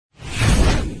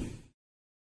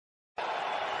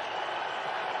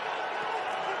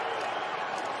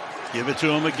Give it to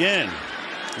him again.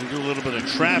 We do a little bit of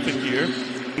traffic here.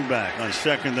 Back on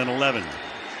 2nd and 11.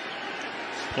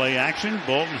 Play action.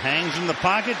 Bolton hangs in the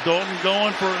pocket. Dalton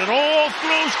going for it all.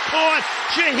 Throws caught.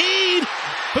 Shaheed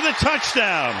for the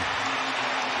touchdown.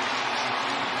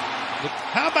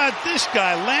 How about this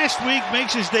guy? Last week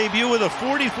makes his debut with a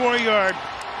 44-yard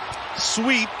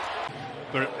sweep.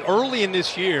 But early in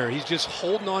this year, he's just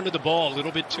holding on to the ball a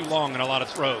little bit too long in a lot of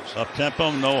throws.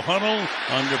 Up-tempo, no huddle,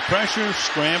 under pressure,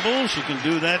 scrambles. You can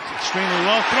do that extremely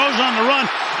well. Throws on the run,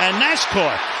 and that's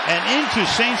caught. And into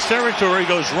Saints territory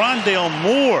goes Rondale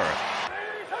Moore.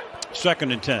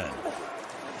 2nd and 10.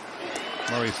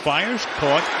 Murray fires,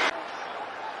 caught.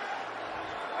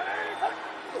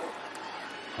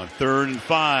 On 3rd and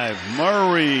 5,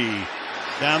 Murray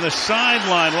down the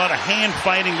sideline. A lot of hand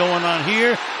fighting going on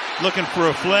here. Looking for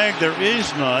a flag. There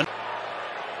is none.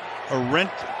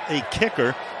 A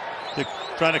kicker to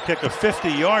try to kick a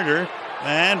 50-yarder.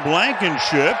 And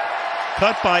Blankenship,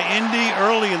 cut by Indy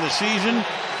early in the season,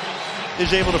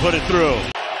 is able to put it through.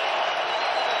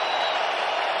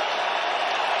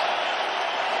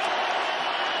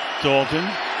 Dalton,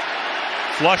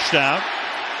 flushed out.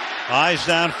 Eyes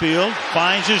downfield.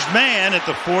 Finds his man at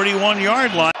the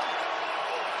 41-yard line.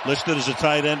 Listed as a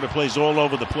tight end, but plays all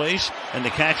over the place, and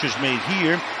the catch is made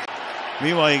here.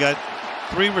 Meanwhile, you got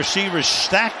 3 receivers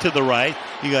stacked to the right.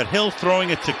 You got Hill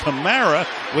throwing it to Kamara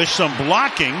with some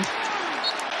blocking.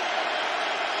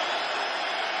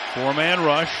 4-man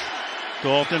rush.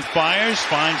 Dalton fires,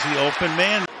 finds the open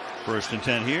man. 1st and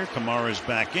 10 here. Kamara's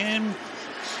back in.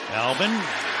 Albin,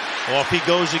 off he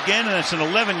goes again, and it's an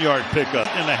 11-yard pickup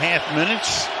in a half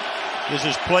minutes. This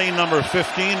is play number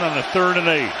 15 on the 3rd and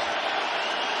 8.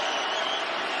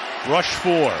 Rush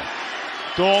 4.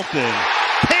 Dalton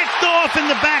picked off in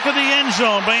the back of the end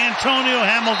zone by Antonio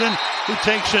Hamilton, who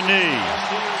takes a knee.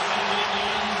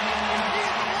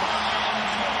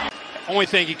 Only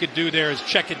thing he could do there is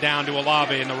check it down to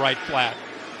Olave in the right flat.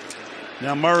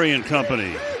 Now Murray and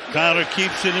company. Kyler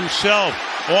keeps it himself.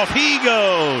 Off he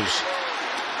goes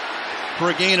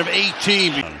for a gain of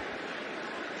 18.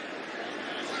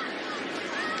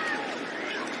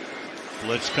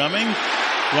 Blitz coming.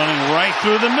 Running right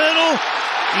through the middle.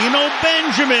 Eno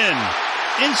Benjamin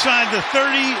inside the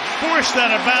 30, forced out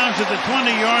of bounds at the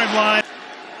 20-yard line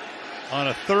on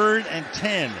a 3rd and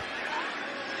 10.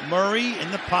 Murray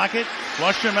in the pocket.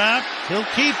 Flush him out. He'll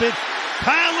keep it.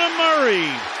 Kyler Murray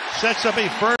sets up a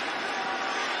first.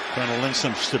 Trying to lend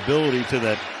some stability to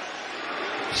that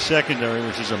secondary,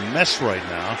 which is a mess right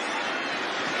now.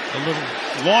 A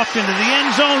little loft into the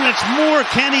end zone. That's Moore.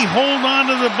 Can he hold on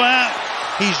to the bat?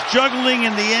 He's juggling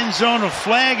in the end zone. A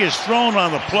flag is thrown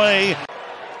on the play.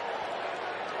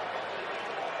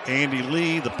 Andy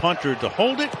Lee, the punter, to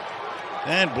hold it.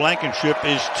 And Blankenship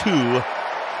is 2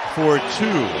 for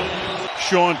 2.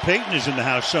 Sean Payton is in the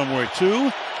house somewhere,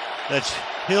 too. That's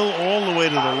Hill all the way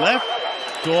to the left.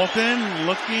 Dalton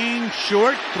looking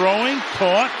short, throwing,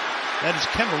 caught. That is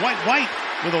Kevin White. White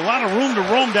with a lot of room to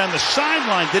roam down the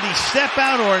sideline. Did he step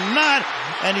out or not?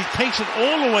 And he takes it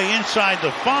all the way inside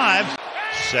the 5.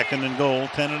 2nd and goal,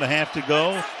 10.5 to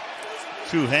go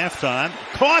to halftime.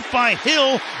 Caught by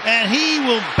Hill, and he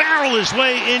will barrel his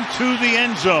way into the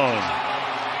end zone.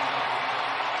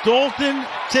 Dalton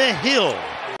to Hill.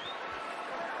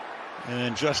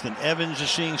 And Justin Evans is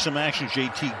seeing some action.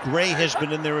 J.T. Gray has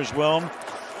been in there as well.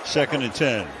 2nd and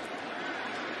 10.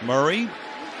 Murray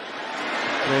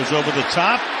throws over the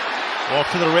top.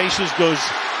 Off to the races goes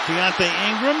Keontae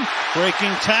Ingram,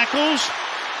 breaking tackles,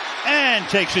 and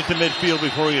takes it to midfield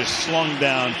before he is slung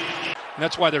down. And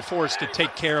that's why they're forced to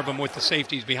take care of him with the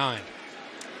safeties behind.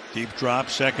 Deep drop,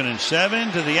 2nd and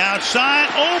 7 to the outside.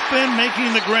 Open,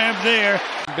 making the grab there.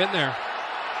 Been there.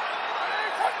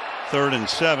 3rd and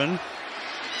 7.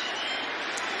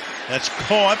 That's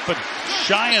caught, but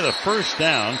shy of the first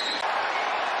down.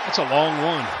 That's a long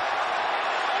one.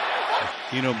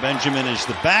 Eno Benjamin is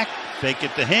the back. Fake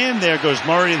it to him. There goes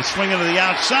Murray and swinging to the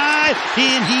outside. He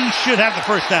should have the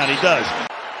first down. He does.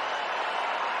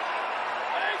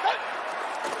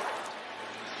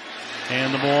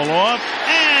 Hand the ball off.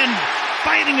 And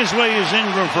fighting his way is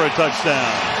Ingram for a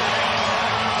touchdown.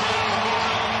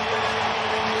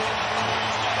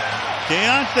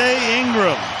 Keontae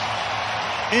Ingram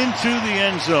into the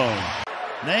end zone.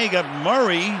 Now you got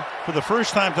Murray for the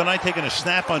first time tonight taking a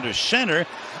snap under center,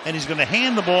 and he's going to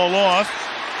hand the ball off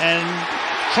and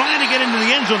trying to get into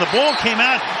the end zone. The ball came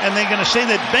out, and they're going to say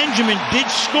that Benjamin did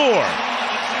score.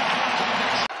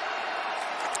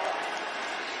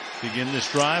 Begin this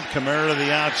drive. Kamara to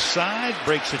the outside,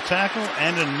 breaks a tackle,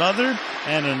 and another,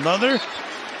 and another.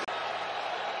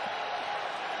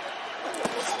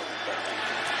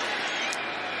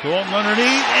 Dalton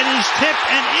underneath, and is tipped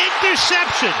and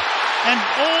interception. And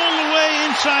all the way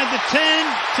inside the 10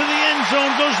 to the end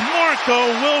zone goes Marco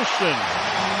Wilson.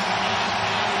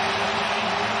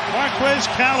 Marquez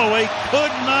Callaway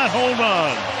could not hold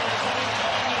on.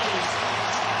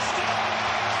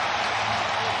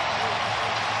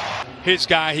 His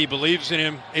guy, he believes in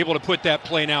him, able to put that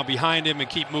play now behind him and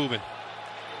keep moving.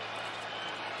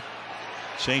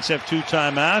 Saints have 2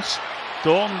 timeouts.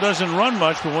 Dalton doesn't run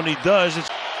much, but when he does, it's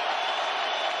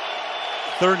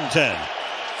 3rd and 10.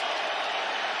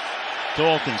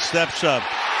 Dalton steps up.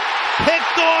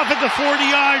 Picked off at the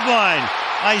 40-yard line.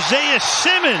 Isaiah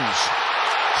Simmons.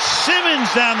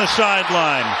 Simmons down the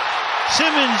sideline.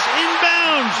 Simmons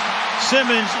inbounds.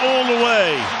 Simmons all the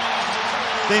way.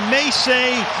 They may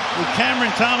say with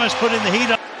Cameron Thomas putting the heat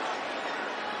on.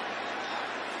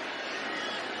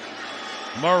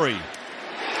 Murray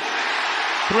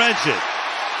threads it.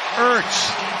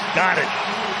 Ertz got it.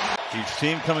 Each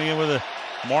team coming in with a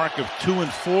mark of 2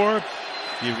 and 4.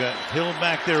 You've got Hill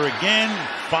back there again.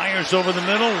 Fires over the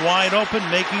middle, wide open,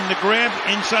 making the grab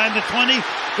inside the 20.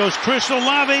 Goes Chris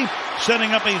Olave,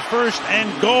 setting up a 1st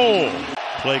and goal.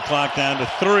 Play clock down to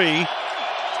 3.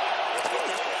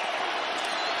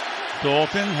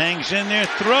 Dalton hangs in there,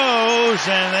 throws,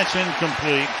 and that's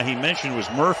incomplete. He mentioned was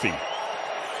Murphy.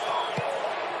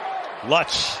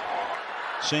 Lutz.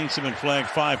 Saints have been flagged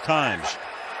 5 times.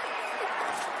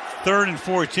 3rd and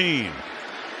 14.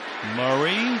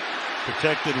 Murray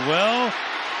protected well,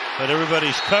 but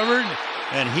everybody's covered,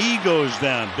 and he goes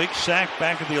down. Big sack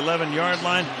back at the 11-yard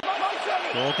line.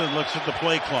 Dalton looks at the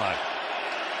play clock.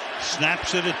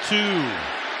 Snaps it at 2.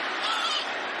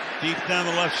 Deep down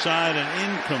the left side and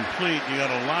incomplete. You got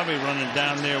Olave running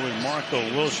down there with Marco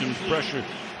Wilson. Pressure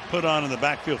put on in the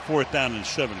backfield. 4th down and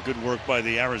 7. Good work by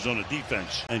the Arizona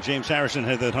defense. And James Harrison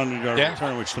had that 100-yard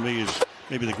return, which to me is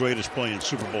maybe the greatest play in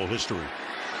Super Bowl history.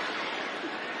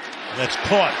 That's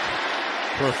caught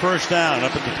for a 1st down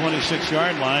up at the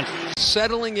 26-yard line.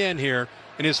 Settling in here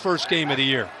in his 1st game of the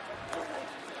year.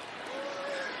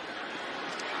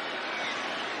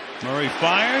 Murray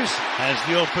fires, has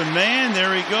the open man.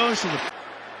 There he goes to the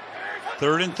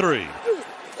 3rd and 3.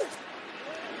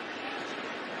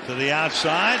 To the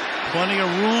outside, plenty of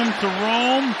room to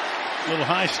roam. Little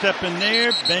high step in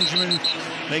there. Benjamin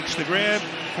makes the grab,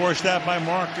 forced out by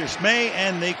Marcus May,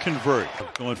 and they convert.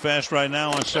 Going fast right now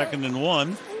on 2nd and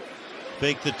 1.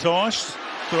 Fake the toss,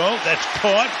 throw, that's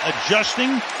caught,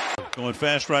 adjusting. Going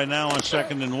fast right now on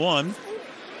 2nd and 1.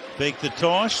 Fake the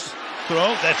toss,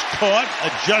 throw, that's caught,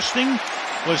 adjusting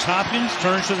was Hopkins,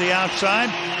 turns to the outside,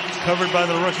 covered by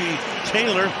the rookie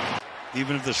Taylor.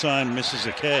 Even if the sign misses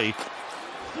a K.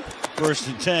 1st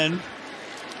and 10.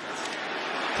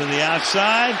 To the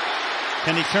outside.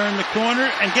 Can he turn the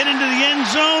corner and get into the end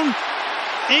zone?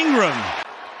 Ingram.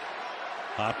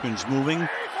 Hopkins moving.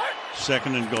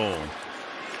 2nd and goal.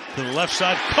 To the left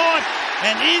side. Caught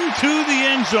and into the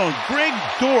end zone. Greg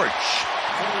Dortch.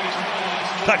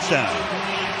 Touchdown.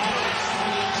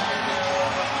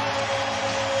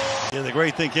 Yeah, the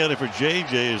great thing, Kelly, for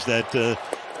JJ is that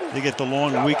they get the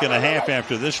long week and a half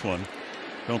after this one.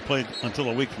 Don't play until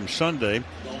a week from Sunday.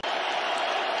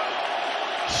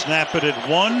 Snap it at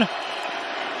 1.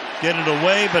 Get it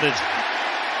away, but it's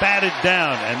batted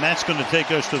down, and that's going to take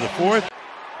us to the 4th.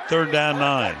 3rd down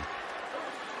 9.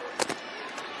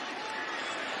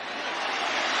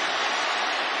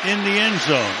 In the end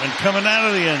zone and coming out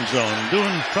of the end zone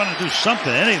and trying to do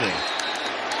something, anything.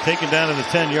 Taken down to the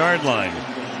 10-yard line.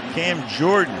 Cam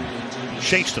Jordan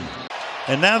chased him.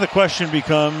 And now the question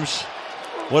becomes,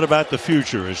 what about the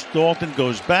future? As Dalton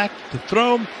goes back to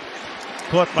throw,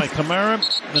 caught by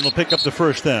Kamara, and he'll pick up the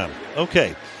 1st down.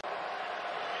 Okay.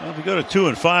 Well, if we go to 2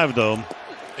 and 5, though,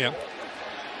 yeah,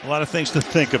 a lot of things to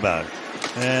think about.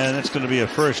 And that's going to be a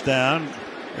 1st down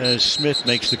as Smith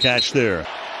makes the catch there.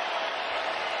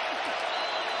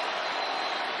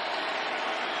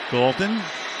 Dalton,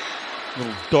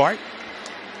 little dart,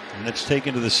 and that's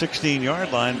taken to the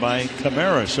 16-yard line by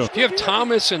Kamara. So if you have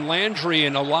Thomas and Landry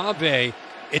and Olave,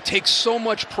 it takes so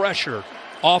much pressure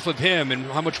off of him and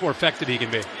how much more effective he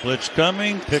can be. Blitz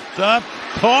coming, picked up,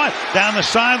 caught down the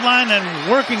sideline,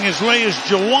 and working his way is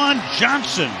Jawan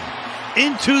Johnson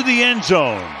into the end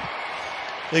zone.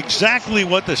 Exactly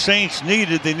what the Saints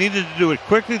needed. They needed to do it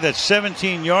quickly. That's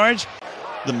 17 yards.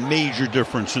 The major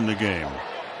difference in the game.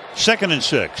 2nd and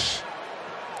 6.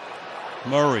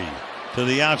 Murray to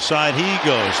the outside he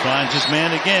goes. Finds his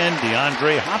man again,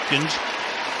 DeAndre Hopkins.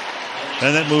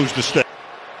 And that moves to stay.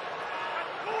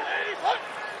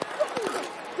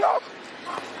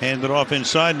 Hand it off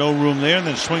inside, no room there, and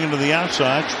then swinging to the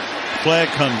outside. Flag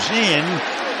comes in.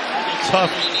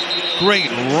 Tough great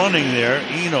running there.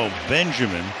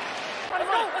 Benjamin.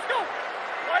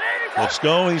 Let's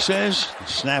go, he says.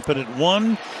 Snap it at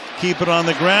one. Keep it on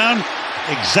the ground.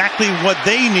 Exactly what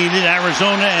they needed,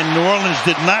 Arizona and New Orleans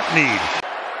did not need.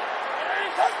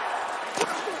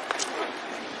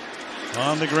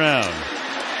 On the ground.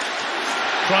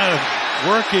 Trying to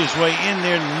work his way in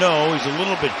there. No, he's a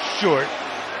little bit short.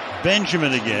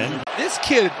 Benjamin again. This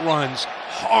kid runs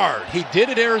hard. He did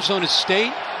at Arizona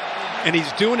State, and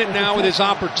he's doing it now with his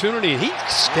opportunity. He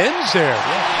extends there.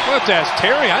 Yeah. We'll have to ask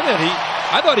Terry.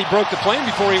 I thought he broke the plane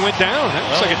before he went down. That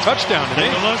looks like a touchdown to me.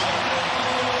 Take a look.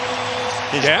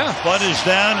 His butt is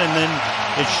down, and then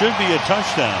it should be a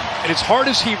touchdown. And as hard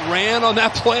as he ran on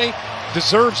that play,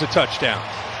 deserves a touchdown.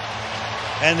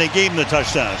 And they gave him the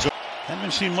touchdown. So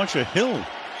haven't seen much of Hill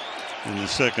in the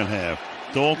second half.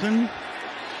 Dalton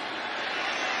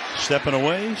stepping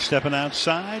away, stepping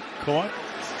outside, caught,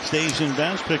 stays in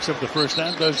bounds, picks up the first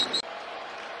down. Does,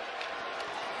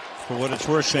 for what it's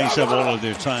worth, Saints have all of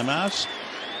their timeouts.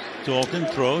 Dalton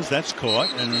throws, that's caught,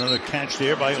 and another catch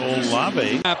there by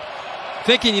Olave.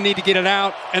 Thinking you need to get it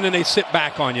out, and then they sit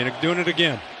back on you. They're doing it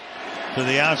again. To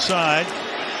the outside,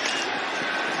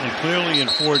 and clearly in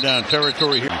 4-down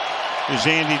territory here is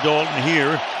Andy Dalton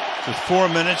here with 4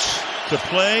 minutes to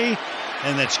play,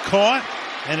 and that's caught,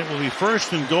 and it will be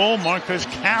first and goal. Marquez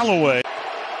Callaway.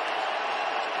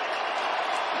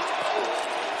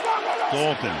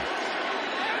 Dalton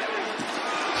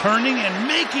turning and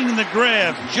making the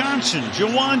grab. Johnson,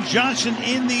 Jawan Johnson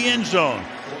in the end zone.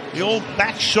 The old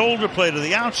back shoulder play to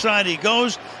the outside he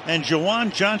goes, and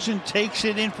Jawan Johnson takes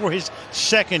it in for his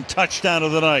second touchdown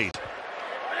of the night.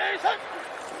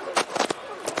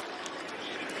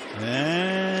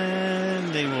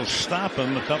 And they will stop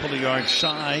him a couple of yards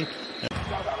shy.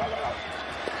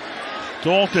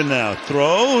 Dalton now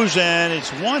throws, and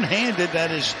it's one-handed.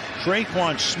 That is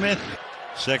Traquan Smith.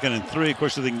 2nd and 3. Of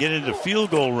course, if they can get into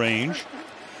field goal range,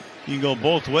 you can go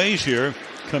both ways here.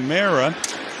 Kamara.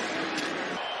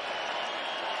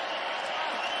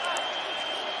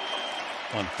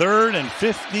 On 3rd and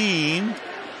 15,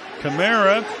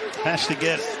 Kamara has to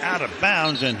get out of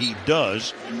bounds, and he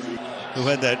does. Who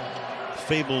had that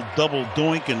fabled double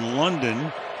doink in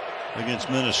London against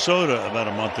Minnesota about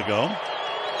a month ago.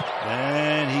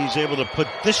 And he's able to put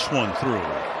this one through.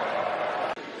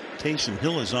 Taysom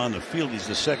Hill is on the field. He's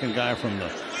the second guy from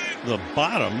the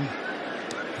bottom.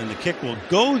 And the kick will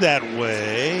go that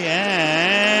way.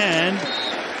 And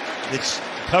it's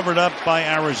covered up by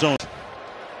Arizona.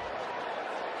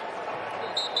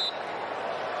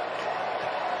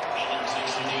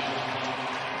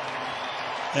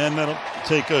 And that'll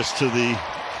take us to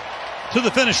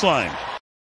the finish line.